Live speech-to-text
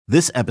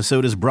This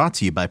episode is brought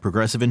to you by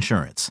Progressive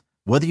Insurance.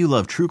 Whether you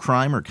love true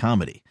crime or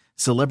comedy,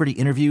 celebrity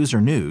interviews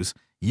or news,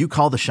 you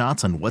call the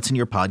shots on what's in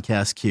your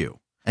podcast queue.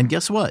 And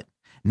guess what?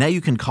 Now you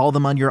can call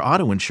them on your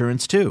auto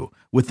insurance too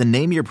with the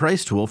Name Your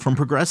Price tool from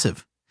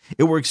Progressive.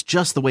 It works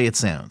just the way it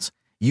sounds.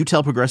 You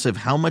tell Progressive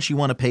how much you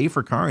want to pay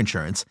for car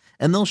insurance,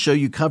 and they'll show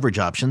you coverage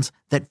options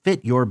that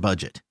fit your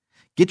budget.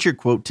 Get your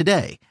quote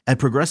today at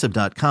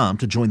Progressive.com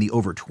to join the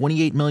over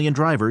 28 million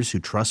drivers who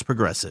trust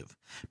Progressive.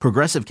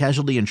 Progressive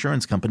Casualty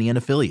Insurance Company and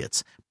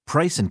Affiliates.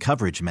 Price and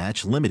coverage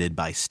match limited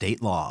by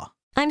state law.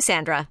 I'm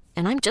Sandra,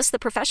 and I'm just the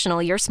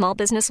professional your small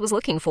business was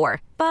looking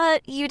for.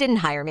 But you didn't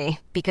hire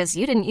me because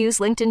you didn't use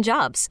LinkedIn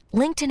Jobs.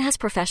 LinkedIn has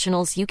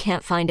professionals you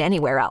can't find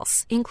anywhere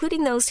else,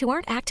 including those who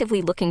aren't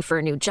actively looking for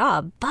a new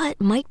job, but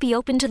might be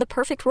open to the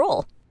perfect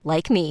role,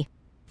 like me.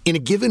 In a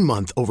given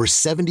month, over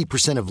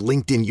 70% of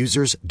LinkedIn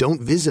users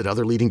don't visit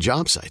other leading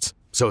job sites.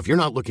 So if you're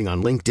not looking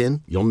on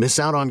LinkedIn, you'll miss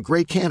out on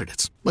great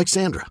candidates like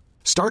Sandra.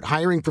 Start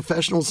hiring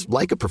professionals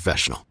like a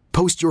professional.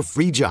 Post your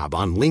free job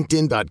on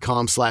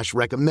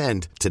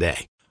linkedin.com/recommend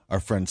today. Our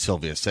friend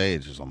Sylvia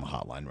Sage is on the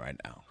hotline right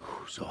now.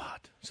 So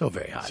hot. So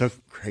very hot. So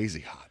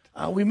crazy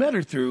hot. We met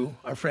her through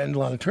our friend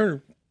Lana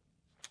Turner,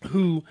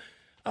 who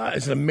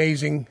is an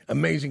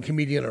amazing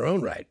comedian in her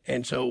own right.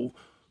 And so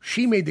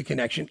she made the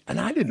connection,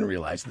 and I didn't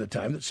realize at the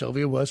time that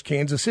Sylvia was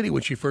Kansas City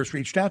when she first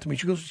reached out to me.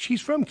 She goes,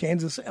 she's from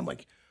Kansas City. I'm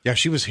like, yeah,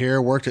 she was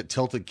here, worked at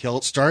Tilted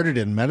Kilt, started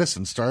in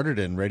medicine, started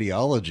in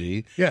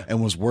radiology,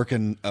 and was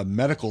working a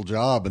medical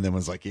job, and then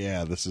was like,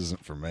 yeah, this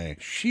isn't for me.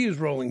 She is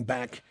rolling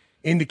back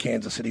into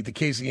Kansas City to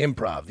Casey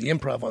Improv, the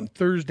Improv on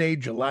Thursday,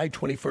 July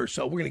 21st.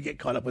 So we're going to get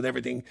caught up with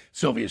everything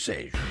Sylvia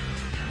Sage.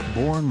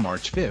 Born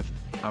March 5th,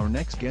 our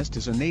next guest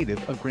is a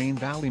native of Grain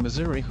Valley,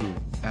 Missouri who,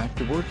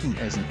 after working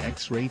as an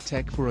X-ray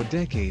tech for a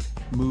decade,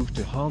 moved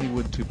to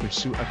Hollywood to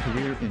pursue a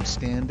career in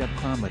stand-up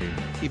comedy,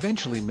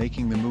 eventually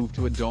making the move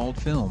to adult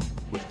film,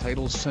 with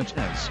titles such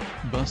as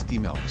Busty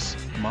Milfs,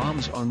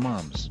 Moms on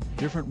Moms,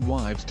 Different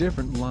Wives,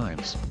 Different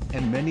Lives,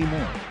 and many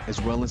more,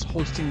 as well as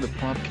hosting the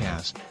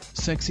podcast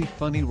Sexy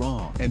Funny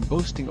Raw and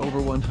boasting over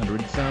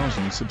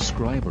 100,000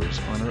 subscribers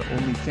on her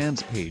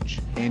OnlyFans page.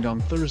 And on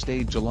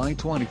Thursday, July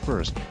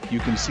 21st, you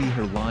can see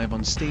her live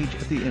on stage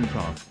at the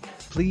Improv.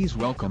 Please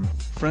welcome,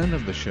 friend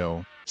of the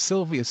show,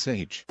 Sylvia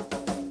Sage.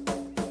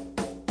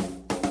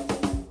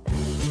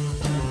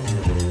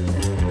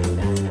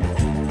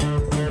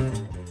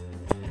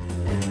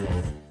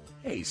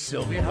 Hey,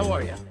 Sylvia, how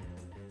are you?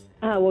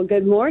 Well,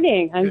 good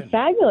morning. I'm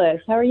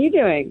fabulous. How are you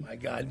doing? My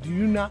God, do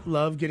you not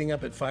love getting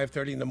up at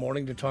 5:30 in the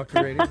morning to talk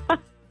to radio?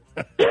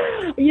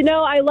 You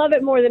know, I love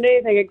it more than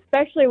anything,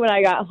 especially when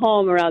I got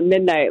home around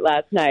midnight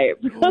last night.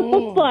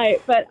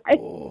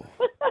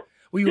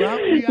 Were you out?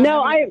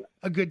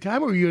 A good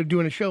time, or were you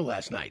doing a show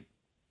last night?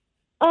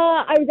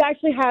 I was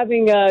actually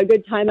having a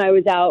good time. I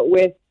was out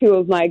with two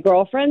of my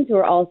girlfriends who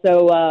are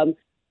also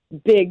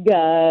big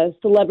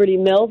celebrity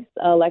MILFs,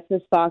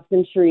 Alexis Fox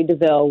and Cherie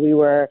DeVille. We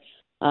were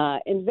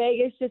in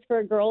Vegas just for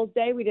a girls'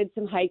 day. We did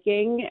some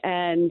hiking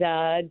and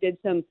did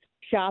some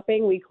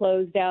shopping. We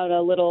closed down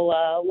a little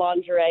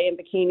lingerie and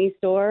bikini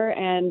store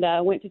and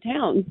went to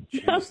town.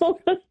 Jeez,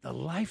 the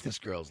life this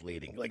girl's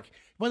leading. Like,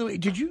 by the way,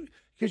 did you?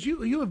 Because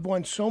you have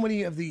won so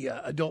many of the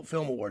adult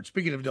film awards.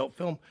 Speaking of adult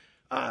film,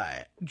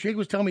 Jake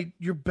was telling me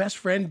your best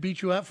friend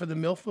beat you out for the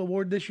MILF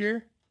award this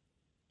year.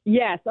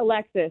 Yes,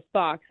 Alexis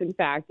Fox, in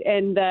fact.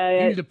 And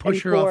you need to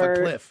push her off a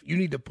cliff. You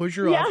need to push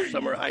her off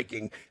summer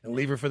hiking and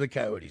leave her for the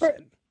Coyotes.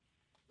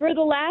 For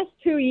the last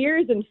 2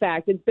 years, in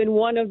fact, it's been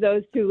one of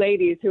those two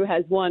ladies who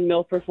has won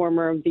MILF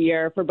Performer of the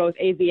Year for both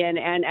AVN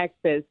and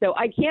XBiz. So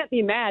I can't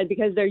be mad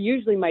because they're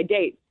usually my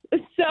dates.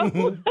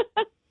 So,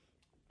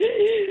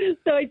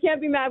 so I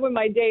can't be mad when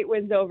my date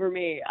wins over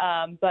me.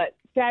 But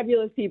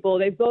fabulous people.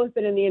 They've both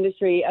been in the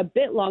industry a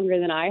bit longer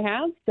than I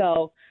have.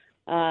 So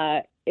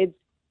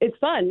it's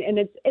fun and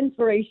it's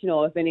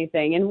inspirational, if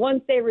anything. And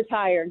once they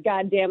retire,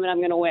 God damn it, I'm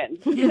going to win.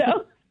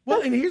 So.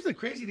 Well, and here's the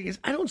crazy thing is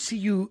I don't see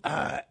you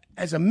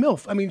as a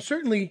MILF. I mean,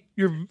 certainly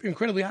you're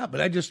incredibly hot,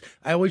 but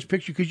I always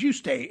picture, because you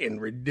stay in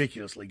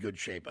ridiculously good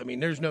shape. I mean,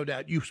 there's no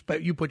doubt you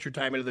put your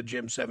time into the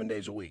gym 7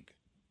 days a week.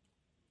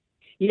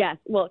 Yes.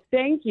 Well,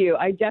 thank you.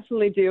 I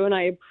definitely do. And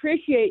I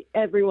appreciate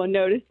everyone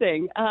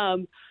noticing.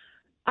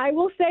 I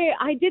will say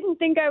I didn't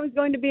think I was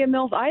going to be a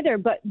MILF either,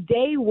 but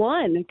day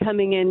one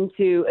coming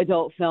into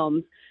adult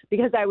films,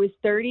 because I was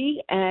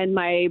 30 and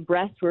my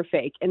breasts were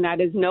fake, and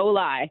that is no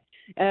lie.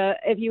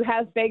 If you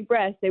have fake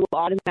breasts, they will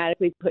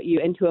automatically put you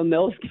into a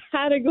MILF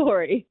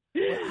category.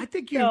 Well, I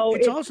think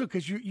it's also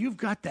because you've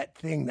got that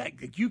thing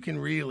that you can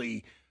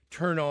really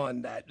turn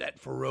on that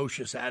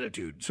ferocious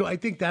attitude. So I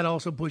think that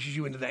also pushes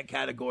you into that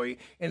category,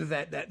 into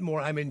that more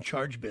I'm in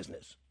charge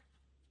business.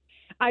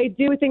 I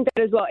do think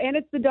that as well. And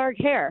it's the dark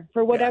hair.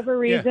 For whatever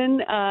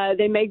reason,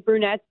 they make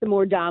brunettes the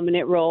more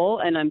dominant role,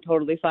 and I'm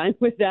totally fine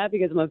with that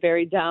because I'm a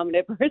very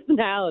dominant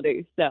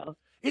personality. So.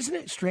 Isn't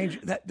it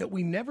strange that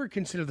we never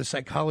consider the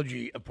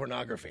psychology of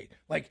pornography?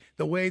 Like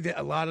the way that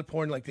a lot of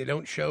porn, like they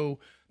don't show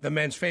the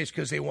men's face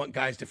because they want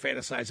guys to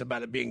fantasize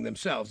about it being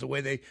themselves. The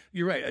way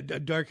you're right, a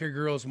dark-haired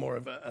girl is more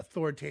of an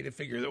authoritative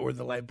figure, or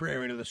the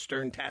librarian or the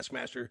stern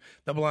taskmaster.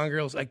 The blonde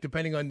girls, like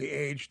depending on the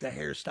age, the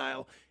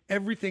hairstyle,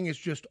 everything is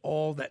just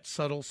all that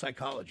subtle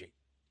psychology.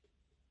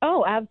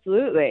 Oh,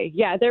 absolutely.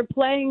 Yeah, they're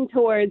playing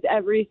towards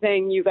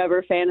everything you've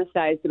ever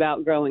fantasized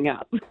about growing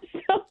up.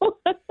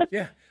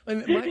 Yeah.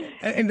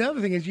 And the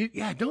other thing is,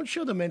 don't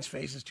show the men's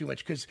faces too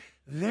much because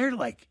they're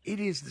like,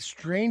 it is the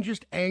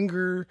strangest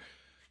anger,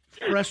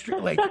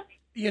 frustration. Like,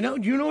 you know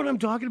what I'm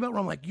talking about? Where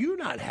I'm like, you're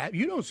not happy.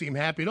 You don't seem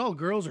happy at all.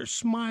 Girls are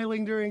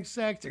smiling during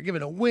sex. They're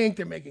giving a wink.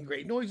 They're making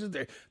great noises.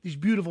 They're these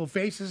beautiful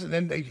faces. And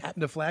then they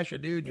happen to flash a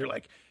dude. And you're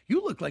like,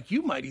 you look like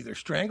you might either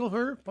strangle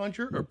her, punch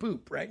her, or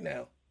poop right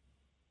now.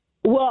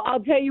 Well, I'll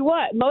tell you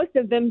what, most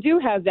of them do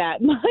have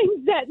that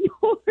mindset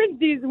towards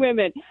these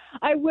women.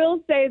 I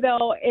will say,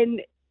 though, in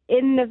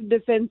the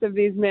defense of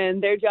these men,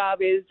 their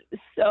job is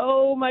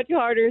so much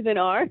harder than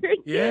ours.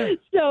 Yeah.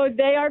 So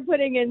they are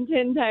putting in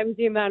 10 times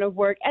the amount of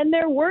work, and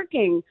they're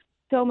working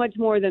so much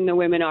more than the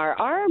women are.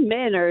 Our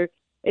men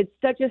it's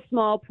such a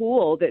small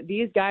pool that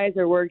these guys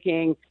are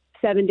working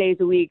 7 days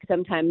a week,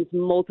 sometimes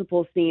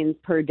multiple scenes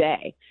per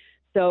day.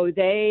 So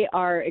they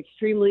are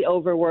extremely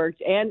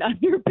overworked and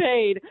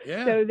underpaid.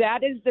 Yeah. So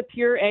that is the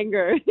pure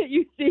anger that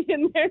you see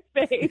in their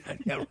face.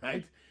 Yeah,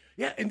 right.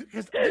 Yeah, and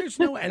because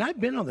and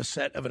I've been on the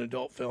set of an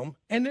adult film,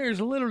 and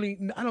there's literally,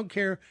 I don't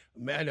care.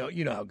 I know,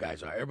 you know how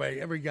guys are.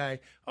 Every guy,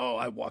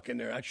 I walk in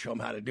there, I'd show them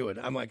how to do it.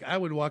 I'm like, I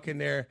would walk in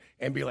there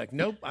and be like,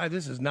 nope,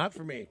 this is not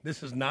for me.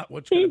 This is not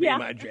what's going to be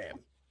my jam.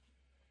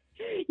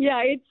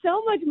 Yeah, it's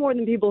so much more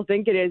than people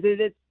think it is.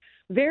 It's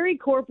very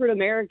corporate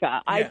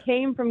America. Yeah. I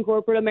came from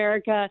corporate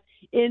America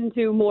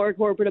into more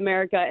corporate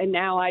America, and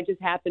now I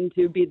just happen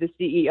to be the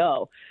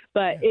CEO.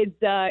 But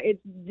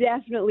it's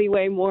definitely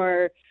way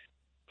more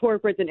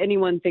corporate than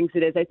anyone thinks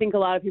it is. I think a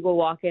lot of people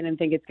walk in and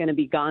think it's going to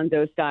be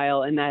Gonzo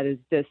style, and that is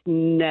just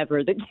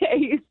never the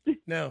case.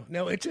 No,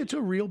 it's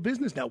a real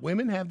business now.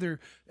 Women have their,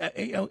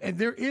 and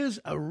there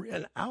is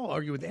and I'll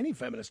argue with any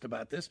feminist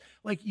about this.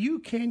 Like, you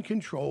can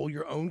control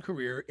your own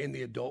career in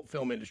the adult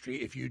film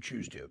industry if you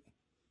choose to.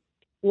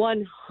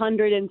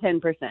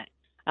 110%.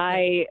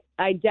 I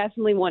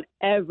definitely want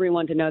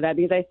everyone to know that,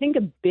 because I think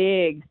a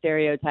big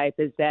stereotype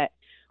is that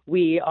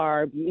we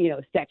are,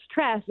 sex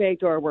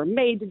trafficked, or we're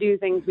made to do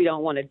things we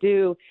don't want to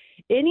do.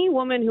 Any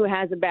woman who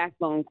has a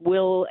backbone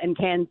will and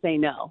can say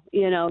no,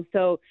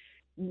 So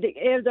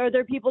are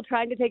there people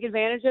trying to take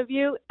advantage of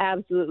you?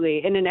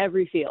 Absolutely. And in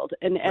every field,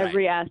 in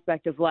every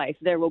aspect of life,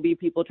 there will be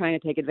people trying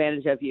to take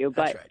advantage of you.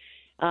 That's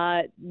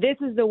but this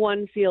is the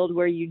one field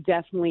where you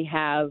definitely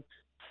have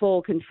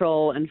full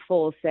control and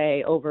full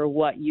say over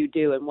what you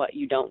do and what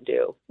you don't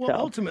do. Well, so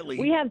ultimately,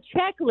 we have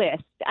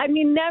checklists. I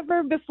mean,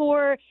 never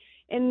before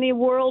in the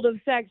world of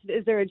sex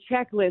is there a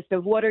checklist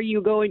of what are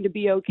you going to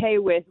be okay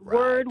with,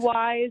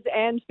 word-wise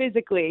and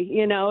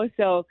physically,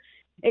 So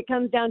it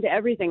comes down to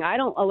everything. I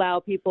don't allow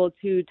people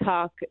to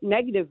talk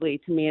negatively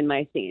to me in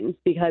my scenes,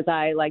 because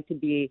I like to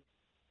be,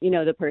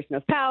 the person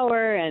of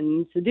power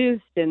and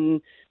seduced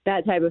and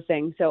that type of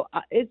thing. So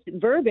it's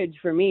verbiage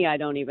for me I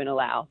don't even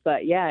allow.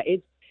 But, yeah,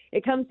 it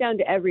comes down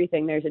to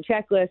everything. There's a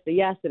checklist, a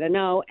yes and a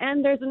no,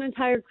 and there's an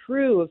entire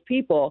crew of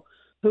people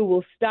who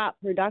will stop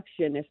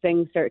production if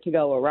things start to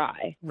go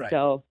awry. Right.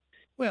 So,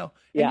 well,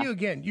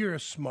 and you're a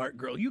smart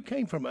girl. You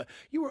came from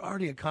you were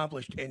already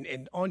accomplished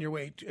and on your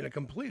way in a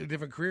completely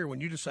different career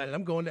when you decided,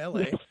 I'm going to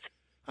L.A.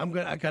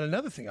 I got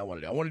another thing I want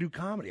to do. I want to do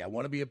comedy. I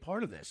want to be a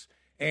part of this.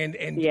 And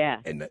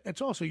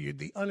that's also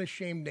the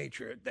unashamed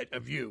nature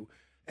of you,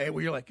 and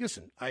where you're like,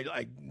 listen,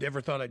 I never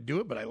thought I'd do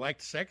it, but I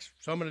liked sex,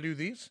 so I'm going to do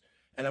these.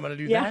 And I'm going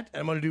to do that, and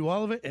I'm going to do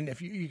all of it. And if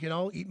you can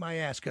all eat my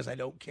ass, because I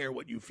don't care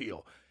what you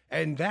feel.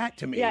 And that,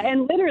 to me... Yeah,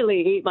 and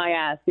literally eat my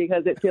ass,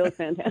 because it feels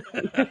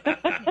fantastic.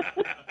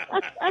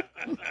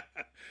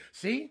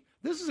 See?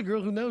 This is a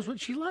girl who knows what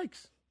she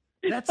likes.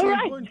 That's the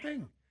important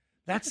thing.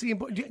 That's the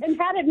important... And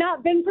had it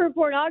not been for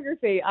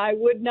pornography, I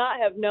would not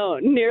have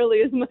known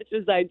nearly as much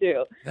as I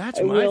do. That's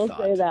my thought. I will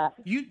say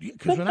that.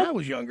 Because when I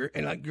was younger,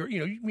 and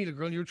you meet a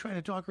girl, and you're trying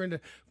to talk her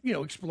into,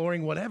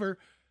 exploring whatever...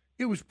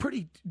 It was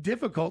pretty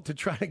difficult to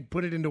try to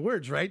put it into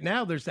words. Right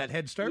now, there's that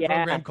Head Start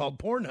program called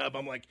Pornhub.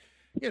 I'm like,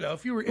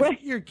 if you're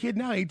a kid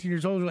now, 18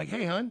 years old, you're like,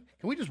 hey, hon,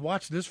 can we just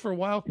watch this for a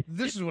while?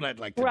 This is what I'd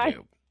like to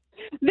do.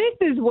 This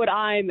is what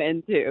I'm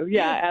into.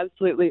 Yeah,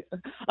 absolutely.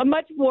 A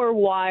much more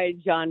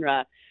wide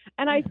genre.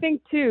 And I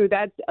think, too,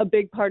 that's a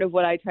big part of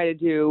what I try to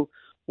do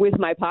with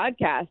my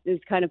podcast, is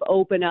kind of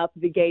open up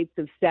the gates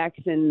of sex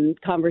and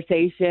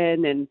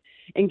conversation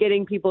and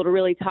getting people to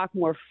really talk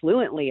more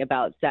fluently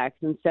about sex,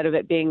 instead of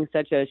it being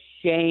such a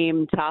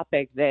shame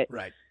topic that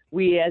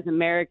we as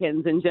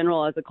Americans in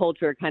general, as a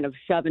culture, kind of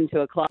shove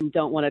into a club and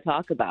don't want to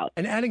talk about.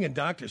 And adding a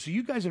doctor. So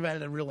you guys have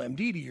added a real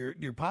MD to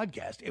your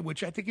podcast,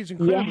 which I think is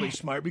incredibly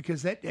smart,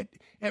 because that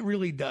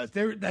really does.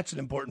 That's an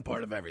important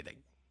part of everything.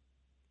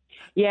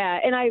 Yeah,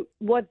 and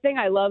one thing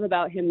I love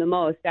about him the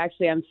most,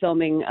 actually, I'm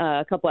filming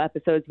a couple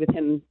episodes with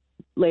him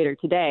later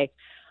today,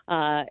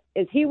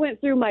 is he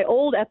went through my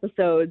old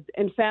episodes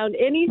and found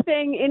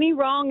any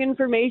wrong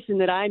information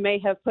that I may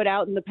have put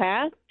out in the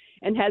past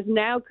and has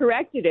now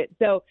corrected it.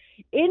 So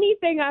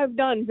anything I've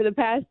done for the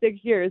past 6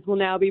 years will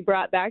now be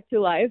brought back to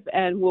life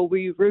and will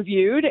be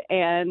reviewed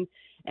and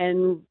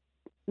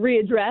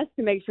readdressed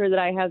to make sure that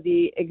I have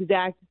the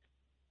exact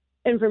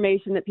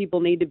information that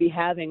people need to be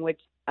having, which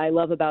I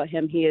love about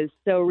him. He is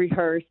so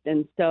rehearsed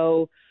and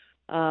so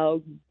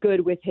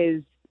good with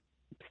his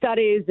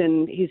studies,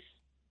 and he's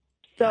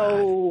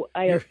so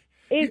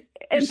it's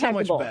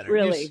impeccable, so much better.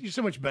 Really. You're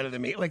so much better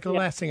than me. Like the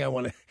last thing I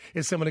want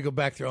is someone to go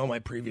back through all my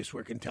previous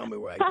work and tell me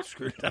where I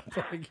screwed up.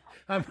 Like,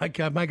 oh my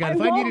God!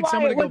 If I needed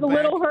someone to go back, it was a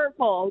little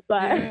hurtful,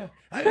 but yeah.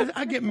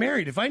 I get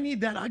married. If I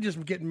need that, I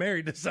just get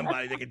married to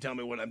somebody that can tell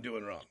me what I'm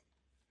doing wrong.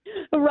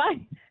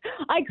 Right.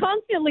 I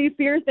constantly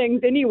fear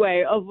things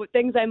anyway, of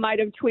things I might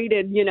have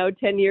tweeted,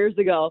 10 years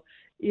ago.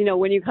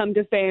 When you come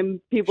to fame,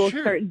 people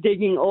start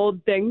digging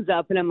old things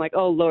up, and I'm like,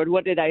 oh, Lord,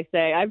 what did I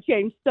say? I've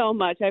changed so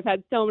much. I've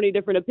had so many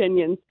different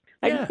opinions.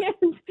 Yeah,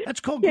 that's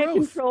called growth. Can't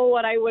control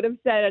what I would have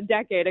said a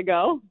decade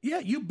ago. Yeah,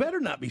 you better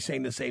not be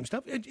saying the same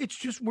stuff. It's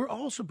just we're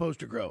all supposed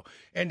to grow,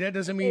 and that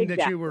doesn't mean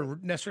that you were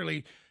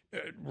necessarily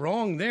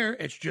wrong there.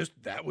 It's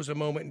just that was a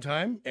moment in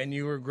time, and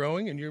you were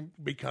growing, and you're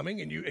becoming,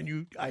 and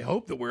you. I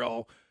hope that we're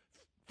all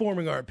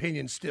forming our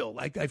opinions still.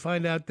 Like I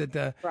find out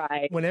that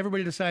when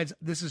everybody decides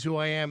this is who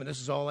I am and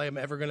this is all I am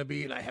ever going to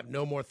be, and I have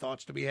no more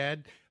thoughts to be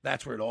had,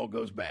 that's where it all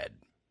goes bad.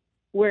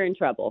 We're in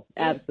trouble.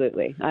 Yeah.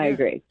 Absolutely, I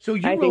agree. So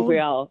I think we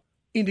all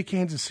into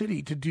Kansas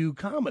City to do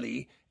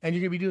comedy, and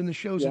you're going to be doing the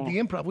shows at the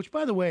Improv, which,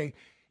 by the way,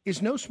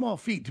 is no small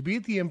feat to be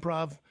at the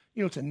Improv.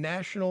 It's a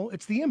national.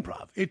 It's the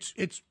Improv.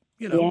 It's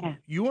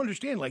you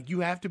understand. Like you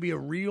have to be a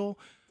real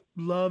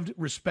loved,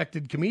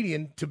 respected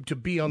comedian to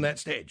be on that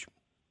stage.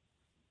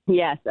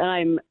 Yes,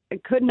 I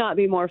could not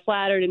be more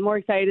flattered and more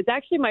excited. It's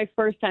actually my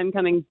first time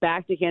coming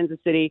back to Kansas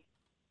City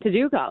to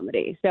do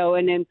comedy. So,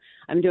 and then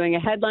I'm doing a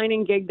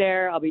headlining gig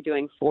there. I'll be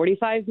doing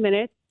 45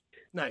 minutes.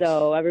 Nice.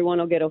 So everyone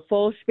will get a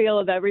full spiel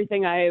of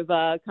everything I've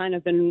kind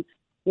of been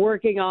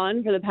working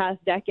on for the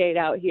past decade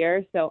out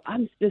here. So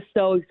I'm just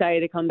so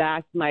excited to come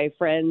back to my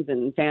friends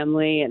and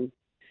family. And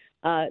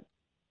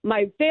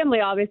my family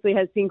obviously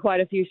has seen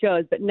quite a few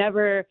shows, but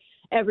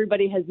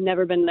everybody has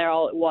never been there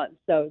all at once.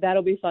 So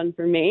that'll be fun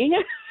for me.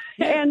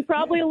 And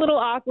probably a little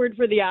awkward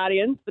for the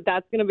audience, but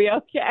that's going to be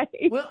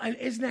okay. Well, and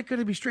isn't that going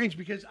to be strange?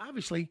 Because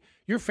obviously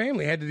your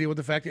family had to deal with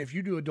the fact that if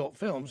you do adult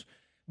films,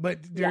 but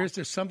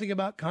there's something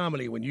about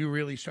comedy when you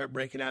really start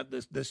breaking out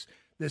this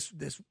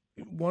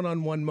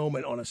one-on-one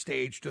moment on a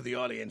stage to the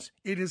audience.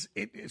 It is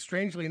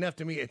strangely enough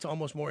to me, it's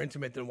almost more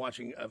intimate than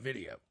watching a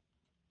video.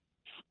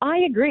 I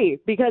agree,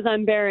 because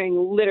I'm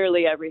bearing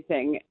literally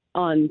everything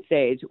on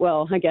stage.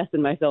 Well, I guess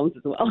in my films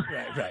as well.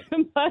 Right.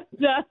 But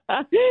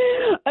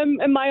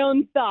and my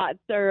own thoughts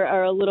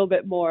are a little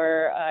bit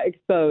more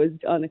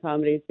exposed on the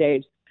comedy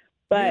stage.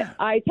 But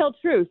I tell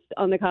truth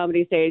on the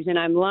comedy stage, and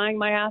I'm lying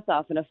my ass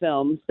off in a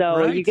film.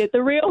 So you get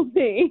the real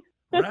me.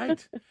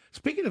 Right.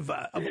 Speaking of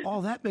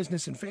all that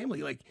business and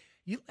family, like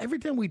every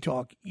time we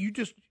talk, you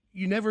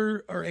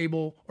never are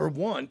able or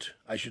want,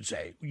 I should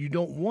say, you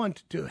don't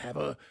want to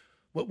have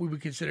what we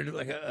would consider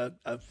like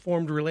a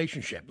formed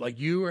relationship. Like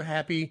you are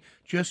happy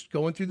just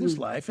going through this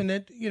life, and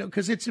that,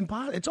 because it's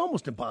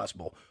almost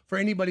impossible for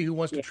anybody who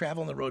wants to travel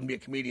on the road and be a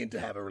comedian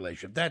to have a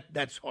relationship.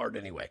 That's hard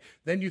anyway.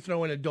 Then you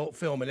throw in adult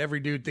film, and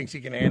every dude thinks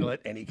he can handle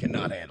it, and he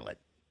cannot handle it.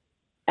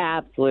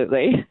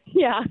 Absolutely.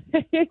 Yeah.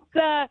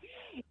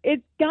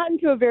 It's gotten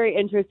to a very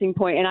interesting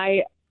point. And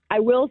I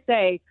will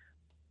say,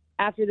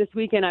 after this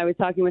weekend, I was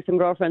talking with some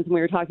girlfriends, and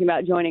we were talking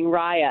about joining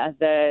Raya,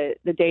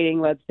 the dating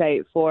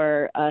website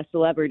for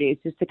celebrities,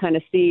 just to kind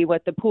of see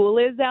what the pool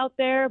is out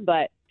there.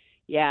 But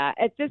yeah,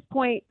 at this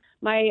point,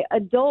 my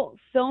adult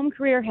film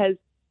career has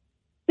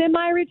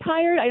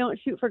semi-retired. I don't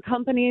shoot for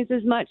companies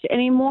as much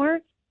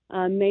anymore,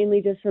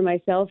 mainly just for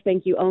myself.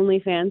 Thank you,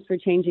 OnlyFans, for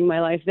changing my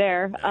life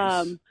there.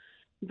 Nice.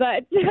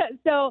 But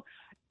so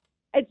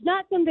it's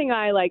not something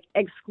I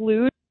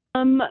exclude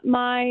from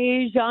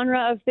my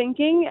genre of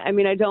thinking. I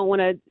mean, I don't want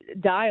to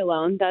die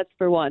alone. That's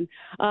for one.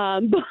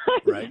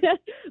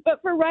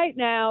 But for right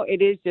now,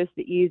 it is just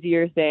the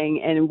easier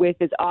thing. And with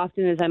as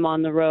often as I'm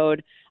on the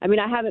road, I mean,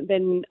 I haven't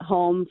been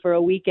home for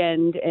a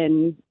weekend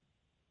in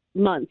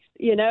months,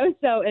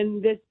 so,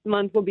 and this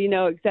month will be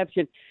no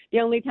exception. The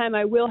only time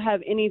I will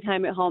have any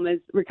time at home is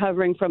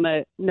recovering from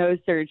a nose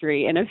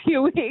surgery in a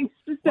few weeks.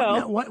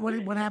 So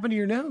what happened to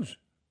your nose?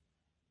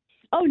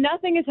 Oh,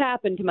 nothing has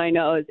happened to my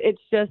nose.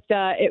 It's just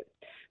it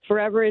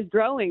forever is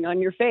growing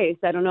on your face.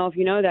 I don't know if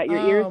you know that.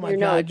 Your ears and your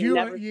nose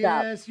never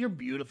stop. Yes, you're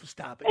beautiful.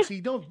 Stop it. See,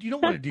 you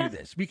don't want to do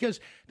this, because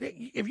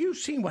if you've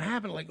seen what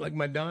happened, like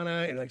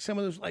Madonna and like some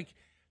of those, like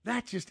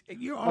that's just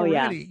you're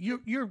already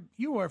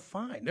you are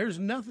fine. There's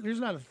not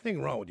a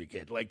thing wrong with you,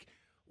 kid. Like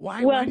Why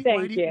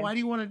do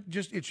you want to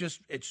just? It's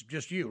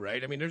just you,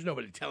 right? I mean, there's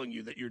nobody telling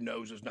you that your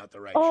nose is not the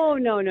right. Oh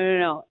shape.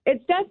 no!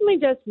 It's definitely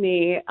just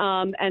me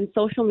and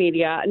social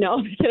media. No,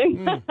 I'm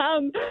kidding.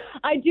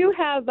 I do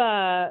have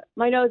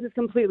my nose is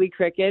completely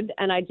crooked,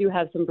 and I do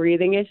have some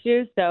breathing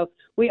issues. So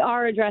we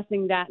are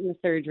addressing that in the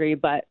surgery,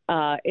 but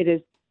it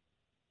is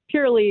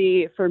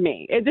purely for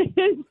me. It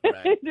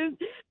is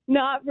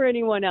not for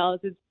anyone else.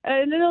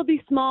 And it'll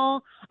be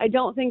small. I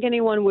don't think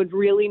anyone would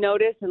really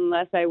notice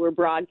unless I were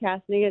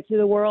broadcasting it to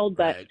the world.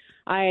 But Right.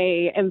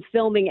 I am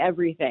filming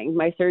everything.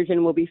 My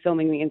surgeon will be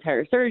filming the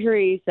entire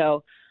surgery.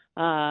 So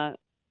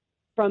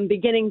from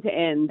beginning to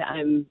end,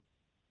 I'm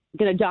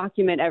going to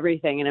document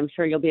everything, and I'm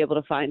sure you'll be able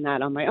to find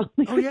that on my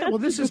OnlyFans. Oh yeah, well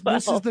this is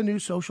the new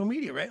social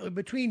media, right?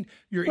 Between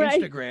your Right.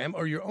 Instagram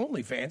or your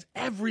OnlyFans,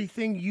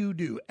 everything you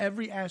do,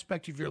 every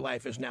aspect of your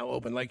life is now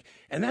open. Like,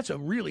 and that's a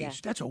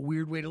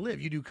weird way to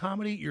live. You do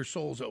comedy, your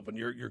soul's open,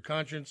 your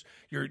conscience,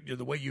 your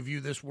the way you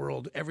view this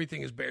world,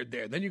 everything is bared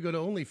there. Then you go to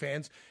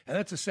OnlyFans, and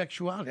that's a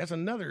sexuality. That's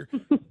another,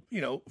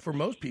 for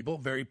most people,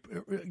 very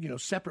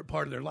separate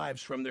part of their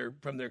lives from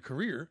their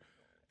career,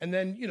 and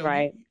then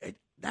Right.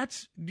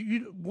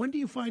 When do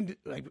you find,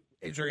 like,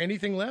 is there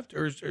anything left,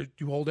 or do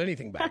you hold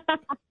anything back?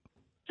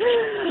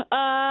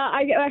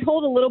 I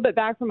hold a little bit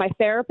back from my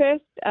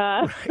therapist.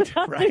 Right.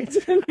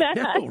 That.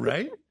 No,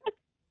 right?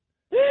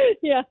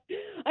 Yeah.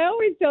 I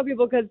always tell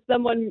people, because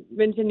someone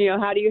mentioned,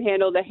 how do you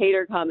handle the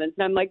hater comments?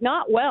 And I'm like,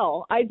 not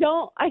well. I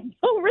don't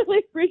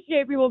really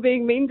appreciate people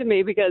being mean to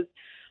me, because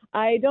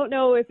I don't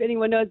know if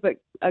anyone knows, but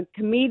a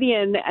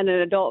comedian and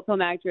an adult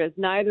film actress,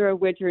 neither of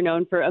which are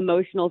known for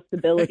emotional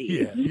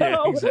stability. Yeah,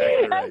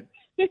 exactly right.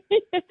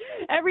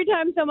 Every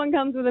time someone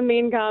comes with a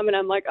mean comment,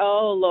 I'm like,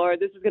 oh, Lord,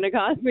 this is going to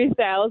cost me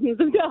thousands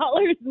of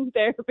dollars in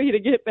therapy to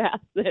get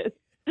past this.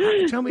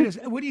 Tell me this.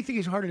 What do you think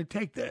is harder to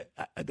take,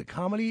 the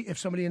comedy, if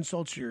somebody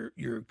insults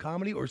your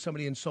comedy, or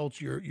somebody insults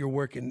your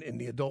work in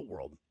the adult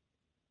world?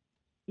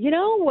 You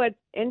know what's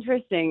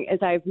interesting is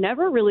I've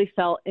never really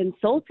felt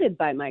insulted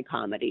by my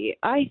comedy.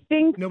 I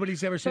think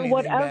nobody's ever said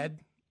anything bad.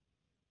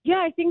 Yeah,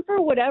 I think for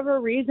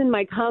whatever reason,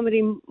 my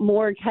comedy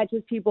more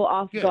catches people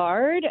off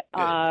guard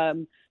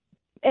and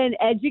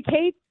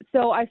educates.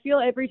 So I feel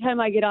every time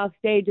I get off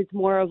stage, it's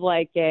more of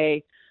like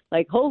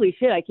holy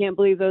shit, I can't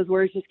believe those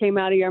words just came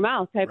out of your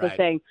mouth type of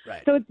thing.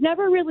 Right. So it's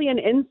never really an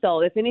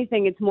insult. If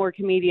anything, it's more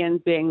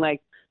comedians being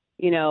like,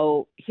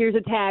 here's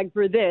a tag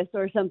for this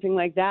or something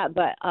like that.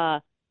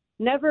 But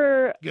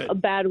never a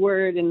bad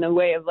word in the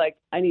way of like,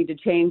 I need to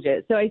change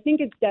it. So I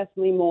think it's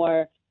definitely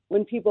more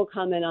when people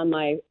comment on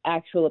my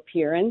actual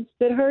appearance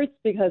that hurts,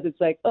 because it's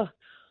like, oh,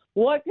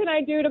 what can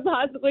I do to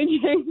possibly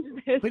change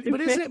this?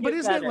 But isn't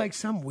it like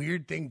some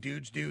weird thing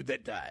dudes do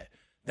that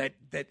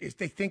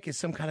they think is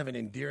some kind of an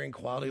endearing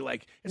quality?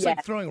 Like, it's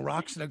like throwing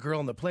rocks at a girl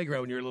in the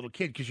playground when you're a little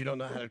kid because you don't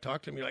know how to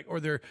talk to them. You're like, or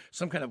they're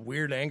some kind of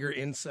weird anger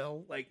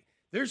incel. Like,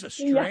 there's a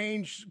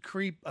strange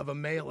creep of a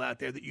male out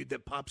there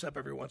that pops up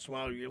every once in a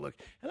while. You look,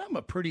 and I'm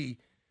a pretty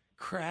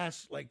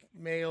crass, like,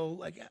 male,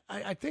 like,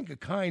 I think a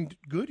kind,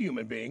 good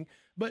human being,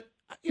 but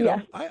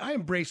I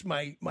embrace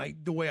my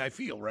the way I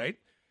feel, right?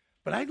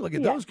 But I look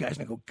at those guys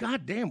and I go,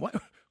 God damn, what?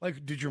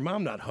 Like, did your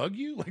mom not hug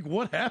you? Like,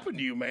 what happened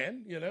to you,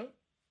 man?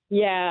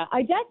 Yeah,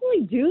 I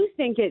definitely do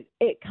think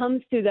it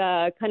comes to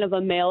the kind of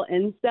a male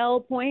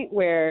incel point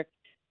where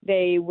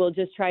they will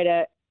just try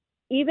to,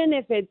 even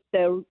if it's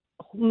the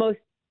most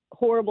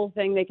horrible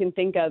thing they can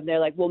think of, they're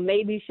like, well,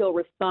 maybe she'll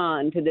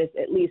respond to this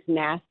at least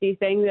nasty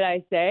thing that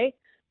I say.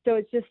 So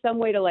it's just some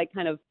way to like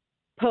kind of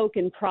poke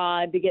and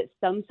prod to get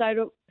some kind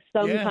of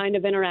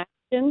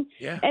interaction.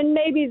 Yeah. And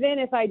maybe then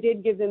if I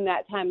did give them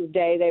that time of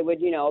day, they would,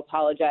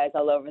 apologize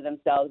all over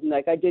themselves and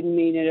like, I didn't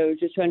mean it. I was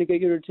just trying to get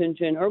your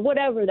attention or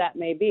whatever that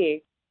may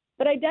be.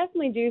 But I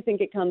definitely do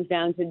think it comes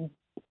down to,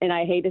 and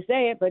I hate to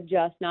say it, but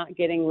just not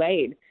getting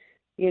laid,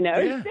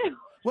 Yeah.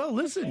 Well,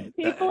 listen.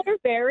 People are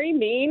very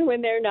mean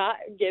when they're not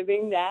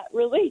giving that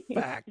relief.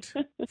 Fact.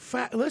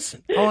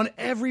 Listen, on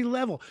every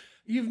level.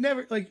 You've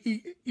never, like,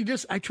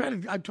 I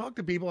talk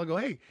to people, I go,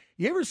 hey,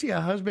 you ever see a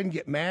husband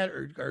get mad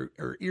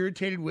or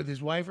irritated with his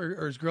wife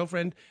or his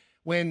girlfriend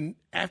when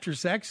after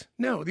sex?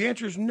 No. The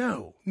answer is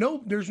no.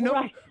 No, there's no.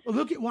 Right.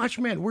 Watch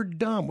men. We're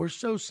dumb. We're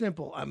so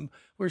simple.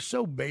 We're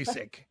so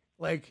basic.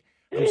 Like,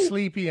 I'm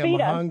sleepy. I'm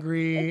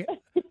hungry.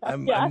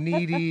 I'm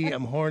needy.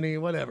 I'm horny.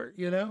 Whatever.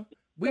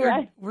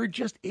 We're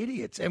just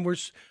idiots, and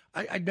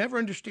I never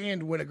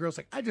understand when a girl's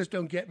like, I just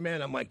don't get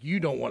men. I'm like, you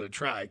don't want to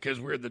try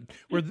because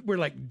we're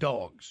like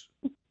dogs.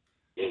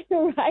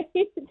 Right.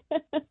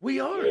 We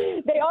are.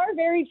 They are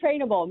very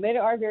trainable. Men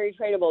are very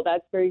trainable.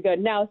 That's very good.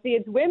 Now, see,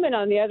 it's women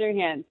on the other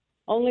hand,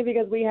 only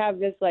because we have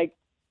this like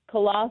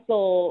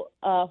colossal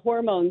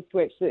hormone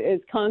switch that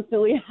is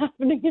constantly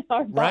happening in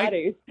our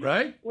bodies.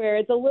 Right. Where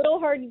it's a little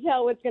hard to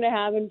tell what's going to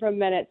happen from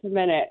minute to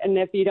minute. And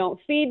if you don't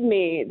feed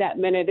me, that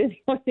minute is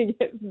going to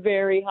get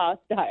very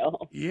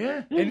hostile.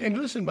 Yeah. And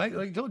listen, Mike,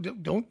 like,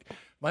 don't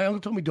My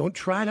uncle told me, don't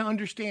try to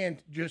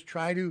understand. Just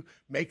try to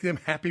make them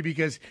happy,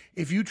 because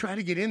if you try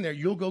to get in there,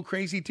 you'll go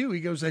crazy too.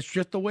 He goes, that's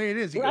just the way it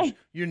is. He goes,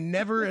 you're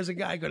never as a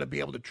guy going to be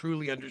able to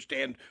truly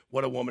understand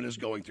what a woman is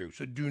going through.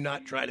 So do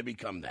not try to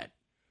become that.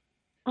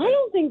 I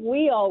don't think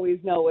we always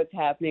know what's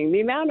happening.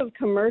 The amount of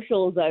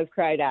commercials I've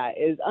cried at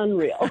is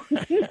unreal.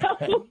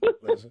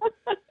 Listen,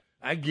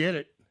 I get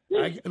it.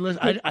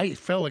 I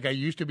felt like I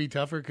used to be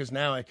tougher, because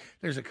now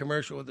there's a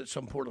commercial that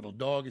some poor little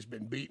dog has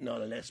been beaten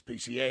on an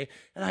SPCA,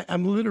 and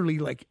I'm literally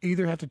like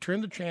either have to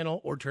turn the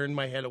channel or turn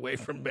my head away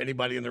from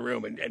anybody in the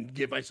room and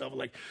give myself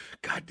like,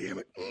 God damn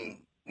it.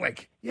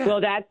 Like, yeah.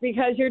 Well, that's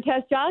because your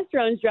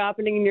testosterone's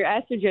dropping and your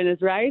estrogen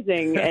is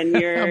rising, and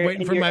you're I'm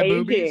waiting for my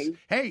aging. Boobies.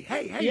 Hey.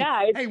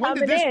 Yeah, it's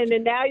coming in,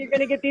 and now you're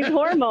going to get these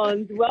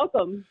hormones.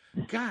 Welcome.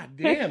 God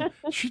damn.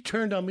 She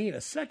turned on me in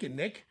a second,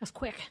 Nick. That was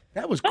quick.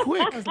 That was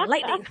quick. That was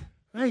lightning.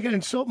 Now you got to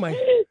insult my...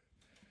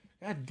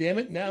 God damn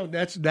it! Now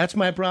that's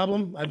my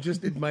problem. I'm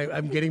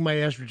getting my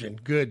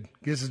estrogen. Good.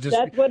 This is just.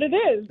 That's what it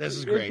is. This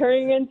is You're great.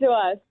 turning into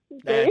us.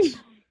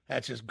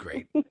 That's just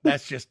great.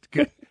 That's just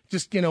good.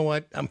 Just, you know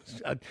what?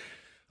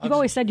 You've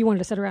always said you wanted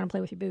to sit around and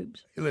play with your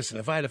boobs. Listen,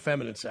 if I had a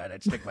feminine side,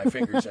 I'd stick my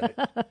fingers in it.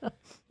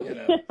 You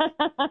know.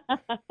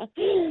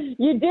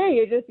 You do.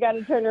 You just got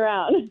to turn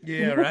around.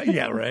 Yeah, right.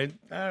 Yeah, right.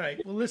 All right.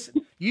 Well,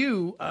 listen,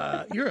 you're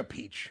a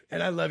peach,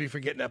 and I love you for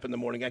getting up in the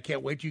morning. I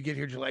can't wait till you get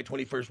here July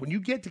 21st. When you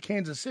get to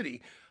Kansas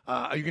City,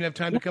 are you going to have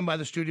time to come by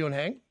the studio and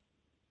hang?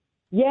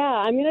 Yeah,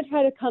 I'm going to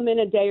try to come in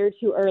a day or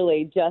two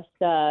early, just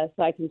so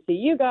I can see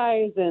you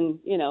guys and,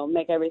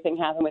 make everything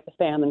happen with the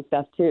fam and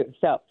stuff too.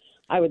 So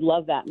I would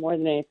love that more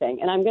than anything.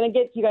 And I'm going to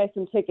get you guys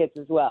some tickets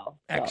as well.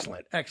 So.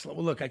 Excellent.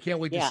 Well, look, I can't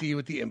wait to see you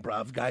at the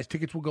Improv. Guys,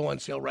 tickets will go on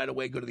sale right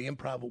away. Go to the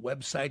Improv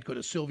website. Go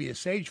to Sylvia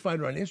Sage.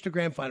 Find her on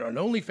Instagram. Find her on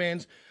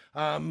OnlyFans.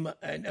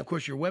 And, of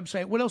course, your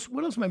website. What else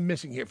am I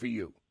missing here for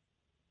you?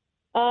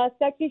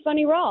 Sexy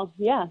Funny Raw.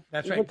 Yeah.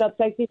 That's right. Look up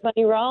Sexy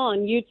Funny Raw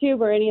on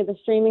YouTube or any of the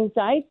streaming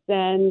sites.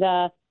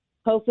 And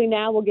hopefully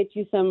now we'll get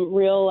you some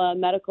real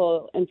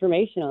medical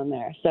information on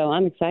there. So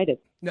I'm excited.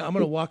 No, I'm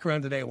going to walk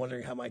around today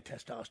wondering how my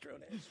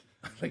testosterone is.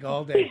 Like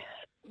all day.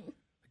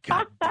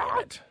 God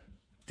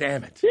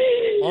damn it.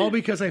 All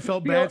because I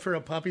felt bad for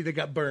a puppy that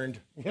got burned.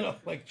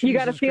 You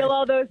got to feel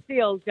all those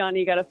feels,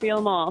 Johnny. You got to feel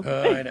them all.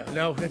 I know.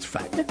 No, it's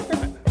fine.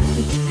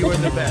 You are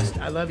the best.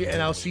 I love you,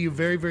 and I'll see you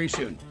very, very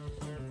soon.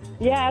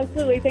 Yeah,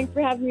 absolutely. Thanks for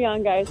having me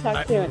on, guys.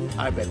 Talk soon.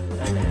 I bet.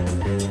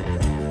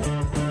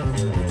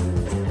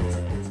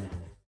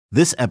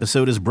 This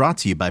episode is brought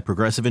to you by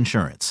Progressive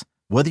Insurance.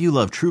 Whether you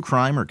love true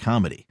crime or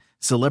comedy,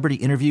 celebrity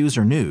interviews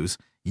or news,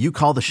 you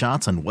call the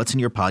shots on what's in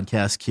your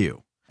podcast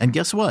queue. And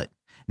guess what?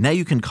 Now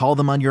you can call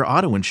them on your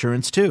auto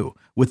insurance too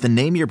with the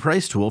Name Your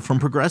Price tool from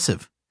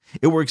Progressive.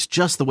 It works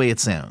just the way it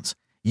sounds.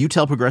 You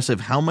tell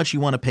Progressive how much you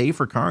want to pay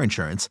for car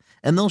insurance,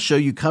 and they'll show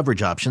you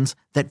coverage options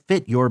that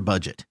fit your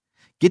budget.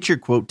 Get your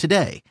quote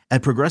today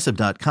at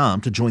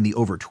Progressive.com to join the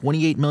over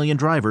 28 million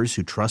drivers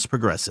who trust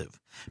Progressive.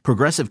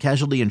 Progressive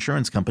Casualty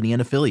Insurance Company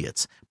and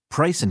Affiliates.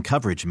 Price and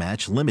coverage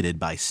match limited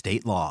by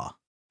state law.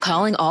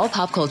 Calling all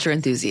pop culture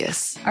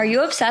enthusiasts. Are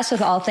you obsessed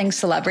with all things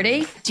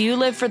celebrity? Do you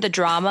live for the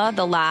drama,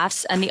 the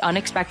laughs, and the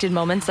unexpected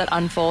moments that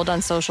unfold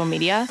on social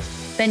media?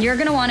 Then you're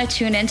going to want to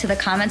tune in to the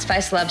Comments by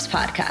Celebs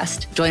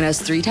podcast. Join us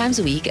 3 times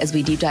a week as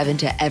we deep dive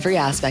into every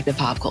aspect of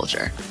pop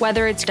culture.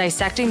 Whether it's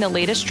dissecting the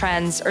latest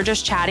trends or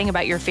just chatting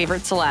about your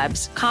favorite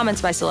celebs,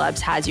 Comments by Celebs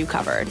has you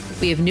covered.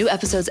 We have new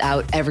episodes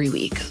out every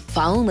week.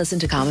 Follow and listen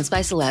to Comments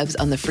by Celebs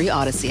on the free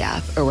Odyssey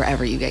app or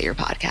wherever you get your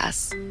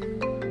podcasts.